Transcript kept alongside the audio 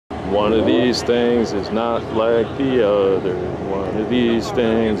One of these things is not like the other. One of these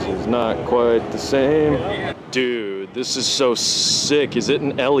things is not quite the same. Dude, this is so sick. Is it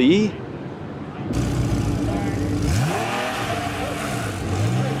an LE?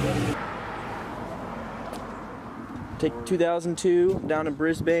 Take 2002 down in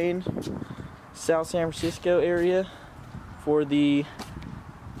Brisbane, South San Francisco area for the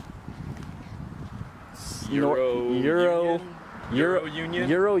Euro Union.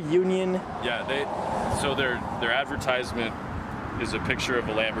 Yeah, so their advertisement is a picture of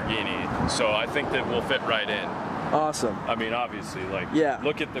a Lamborghini, so I think that will fit right in. Awesome. I mean, obviously, like, yeah.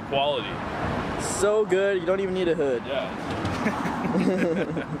 Look at the quality. So good, you don't even need a hood. Yeah.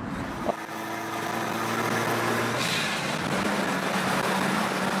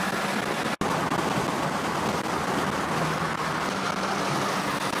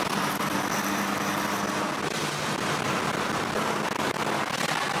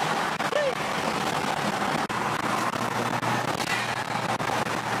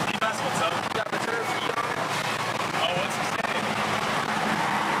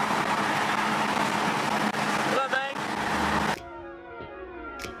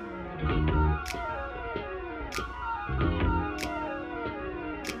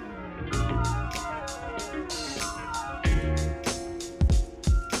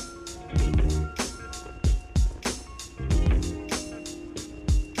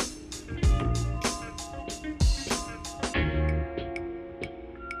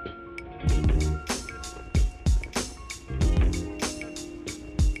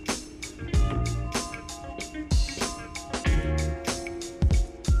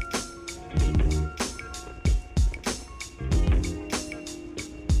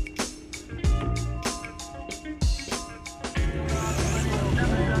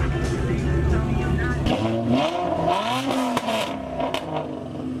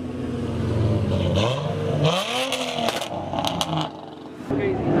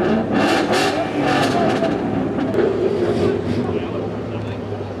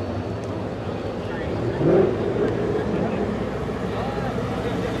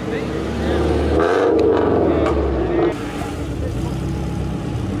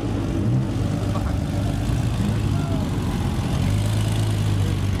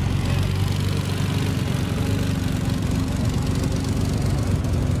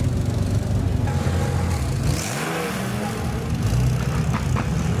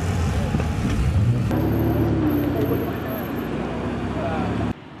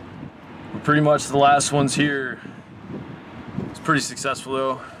 Pretty much the last ones here. It's pretty successful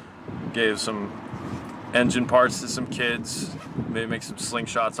though. Gave some engine parts to some kids. Maybe make some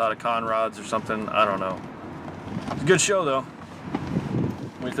slingshots out of con rods or something. I don't know. It's a good show though.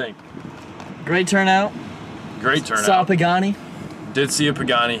 What do you think? Great turnout. Great turnout. Saw Pagani. Did see a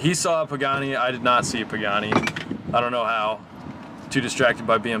Pagani. He saw a Pagani. I did not see a Pagani. I don't know how. Too distracted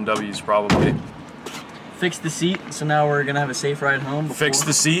by BMWs probably. Fixed the seat, so now we're gonna have a safe ride home. Fixed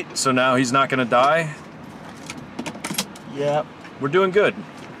the seat, so now he's not gonna die. Yep. We're doing good.